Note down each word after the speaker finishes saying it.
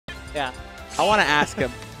Yeah. I want to ask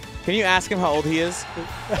him. Can you ask him how old he is?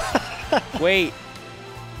 Wait.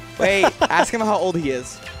 Ask him how old he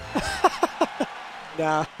is.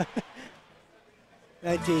 Nah.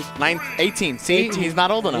 19. 18. See? 18. He's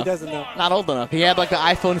not old enough. He doesn't know. Not old enough. He had like the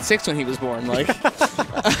iPhone 6 when he was born. Like. Man,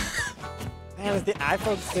 it was the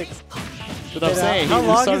iPhone 6. That's what I'm saying. How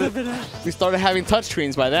long has it been out? We started having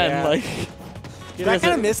touchscreens by then. Yeah. Like. Dude, I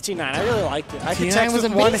kind of missed T9. I really liked it. I could T9 text was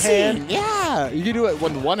with amazing. one hand. Yeah, you could do it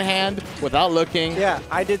with one hand without looking. Yeah,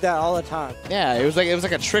 I did that all the time. Yeah, it was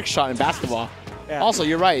like a trick shot in basketball. Yeah. Also,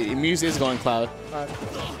 you're right. Muse is going cloud.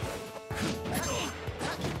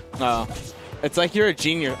 Oh, it's like you're a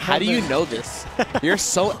junior. How do you know this? You're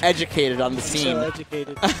so educated on the scene. So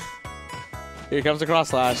educated. Here comes the cross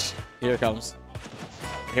slash. Here it comes.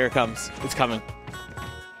 Here it comes. It's coming.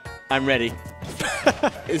 I'm ready.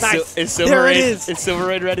 Nice. Is There it SilverRain? is. Is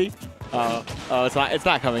SilverRain ready? Oh, it's not. It's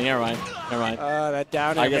not coming. Never mind. Never mind. That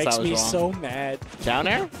down I air guess makes I was me wrong. so mad. Down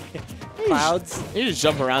air? Clouds. You just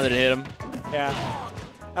jump around and hit him. Yeah.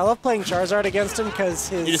 I love playing Charizard against him because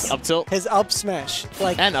You just up tilt. his up smash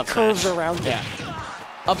like And up curves smash. around him. Yeah.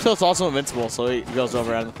 Up tilt's also invincible, so he goes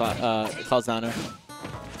over on the clouds down there.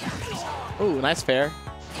 Ooh, nice fair.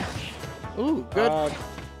 Ooh, good.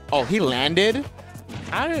 Oh, he landed.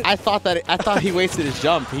 I thought he wasted his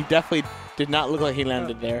jump. He definitely did not look like he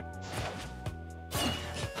landed there.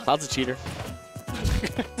 Cloud's a cheater.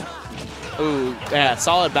 Ooh, yeah,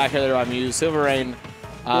 solid back here there by Muse. SilverRain.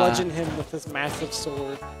 Bludgeon him with this massive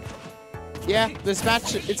sword. Yeah, this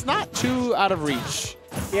match, it's not too out of reach.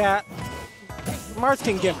 Yeah. Marth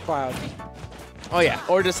can give Cloud. Oh, yeah,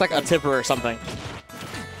 or just like a tipper or something.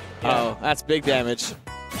 Yeah. Oh, that's big damage.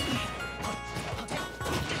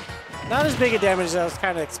 Not as big a damage as I was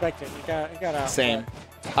kind of expecting. He got out. Same.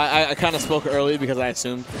 I kind of spoke early because I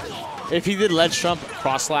assumed if he did ledge jump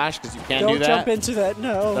cross slash, because you can't do that. Don't jump into that.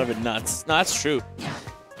 No. That would have been nuts. No, that's true.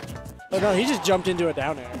 Oh no, he just jumped into a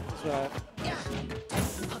down air.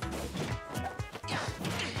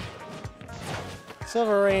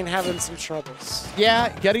 SilverRain having some troubles. Yeah,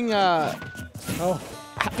 getting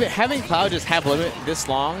having Cloud just have limit this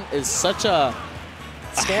long is such a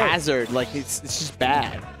hazard. Like it's just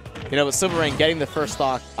bad. You know, with SilverRain getting the first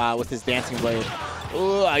stock with his dancing blade.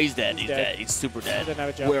 Oh, he's dead. He's dead. He's super dead. Didn't have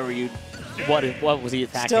a jump. Where were you? What was he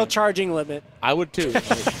attacking? Still charging limit. I would too.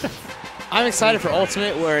 I'm excited for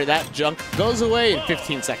Ultimate where that junk goes away in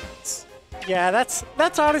 15 seconds. Yeah, that's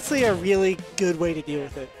honestly a really good way to deal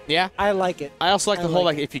with it. Yeah? I like it. I also like the whole,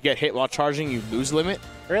 like, if you get hit while charging, you lose limit.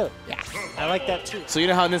 Really? Yeah. I like that too. So you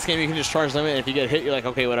know how in this game you can just charge limit, and if you get hit, you're like,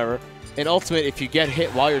 okay, whatever. In Ultimate, if you get hit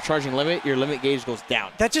while you're charging limit, your limit gauge goes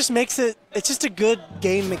down. That just makes it, it's just a good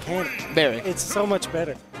game mechanic. Very. It's so much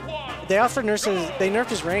better. They also nerfed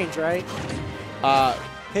his range, right?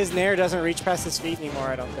 His nair doesn't reach past his feet anymore,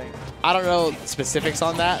 I don't think. I don't know specifics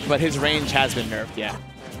on that, but his range has been nerfed, yeah.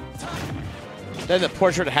 Then the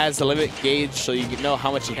portrait has the limit gauge, so you can know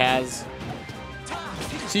how much he has.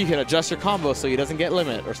 So you can adjust your combo so he doesn't get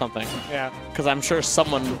limit or something. Yeah. Because I'm sure some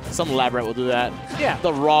Labrat will do that. Yeah.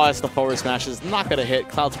 The rawest of forward smash is not going to hit.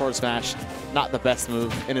 Cloud's forward smash, not the best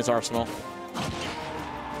move in his arsenal.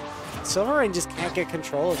 SilverRain just can't get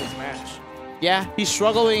control of his match. Yeah, he's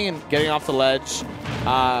struggling and getting off the ledge,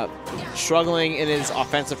 struggling in his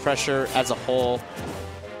offensive pressure as a whole.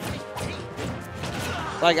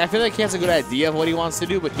 Like, I feel like he has a good idea of what he wants to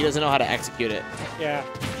do, but he doesn't know how to execute it. Yeah.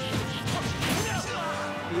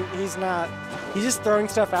 He's not. He's just throwing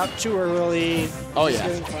stuff out too early. Oh, He's yeah.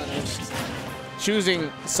 getting punished. Choosing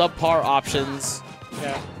subpar options.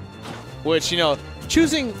 Yeah. Which, you know,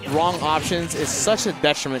 choosing wrong options is such a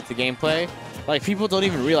detriment to gameplay. Like, people don't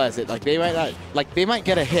even realize it. Like, they might not, like, they might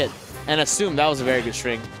get a hit and assume that was a very good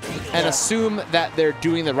string. And assume that they're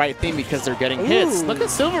doing the right thing because they're getting hits. Look at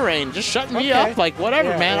SilverRain just shutting me up. Like,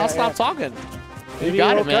 whatever, man. I'll stop talking. Maybe You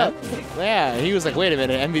got it, man. up. Yeah, he was like, wait a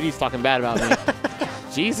minute. MVD's talking bad about me.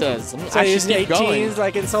 Jesus. So I he's should keep going. 18s,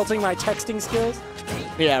 like insulting my texting skills.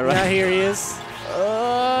 Yeah, right. Now here he is.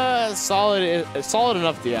 Solid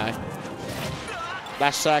enough DI.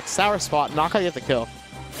 Dash attack, sour spot, not gonna get the kill.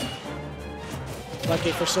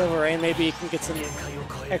 Lucky for SilverRain, maybe he can get some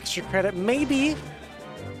extra credit. Maybe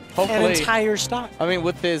Hopefully. an entire stock. I mean,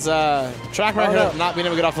 with his track record of not being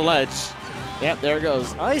able to get off the ledge. Yep, there it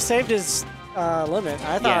goes. Oh, he saved his limit.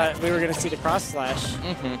 I thought we were going to see the cross slash.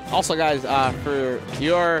 Also, guys, for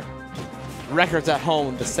your records at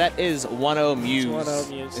home, the set is 1-0 Muse. It's 1-0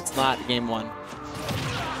 Muse. It's not game 1.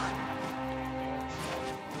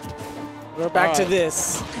 We're back to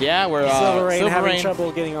this. Yeah, we're SilverRain having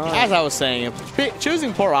trouble getting on. As I was saying,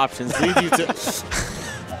 choosing poor options leads you to.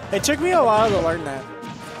 It took me a while to learn that.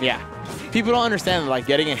 Yeah. people don't understand that, like,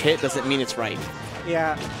 getting a hit doesn't mean it's right.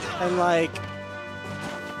 Yeah, and like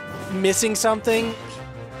missing something.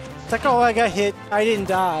 It's like, oh, I got hit. I didn't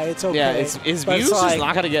die. It's okay. Yeah, is Muse just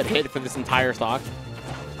not going to get hit for this entire stock?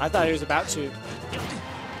 I thought he was about to.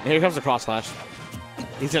 And here comes the cross slash.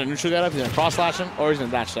 He's going to neutral get up, he's going to cross slash him, or he's going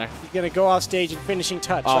to dash attack. He's going to go off stage and finishing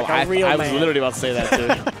touch Oh, like a real man. I was literally about to say that,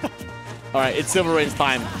 too. All right, it's SilverRain's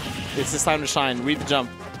time. It's his time to shine. Read the jump.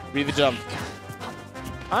 Read the jump.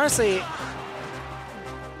 Honestly,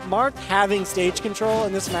 Marth having stage control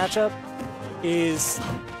in this matchup is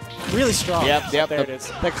really strong. Yep. There it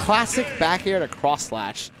is. The classic back air to cross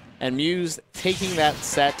slash. And Muse taking that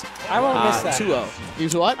set. I won't miss that. 2-0.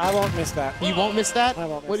 Muse what? I won't miss that. You won't miss that? I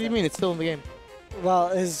won't miss What do you that. mean? It's still in the game. Well,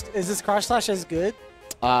 is this cross slash as good?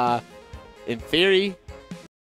 In theory,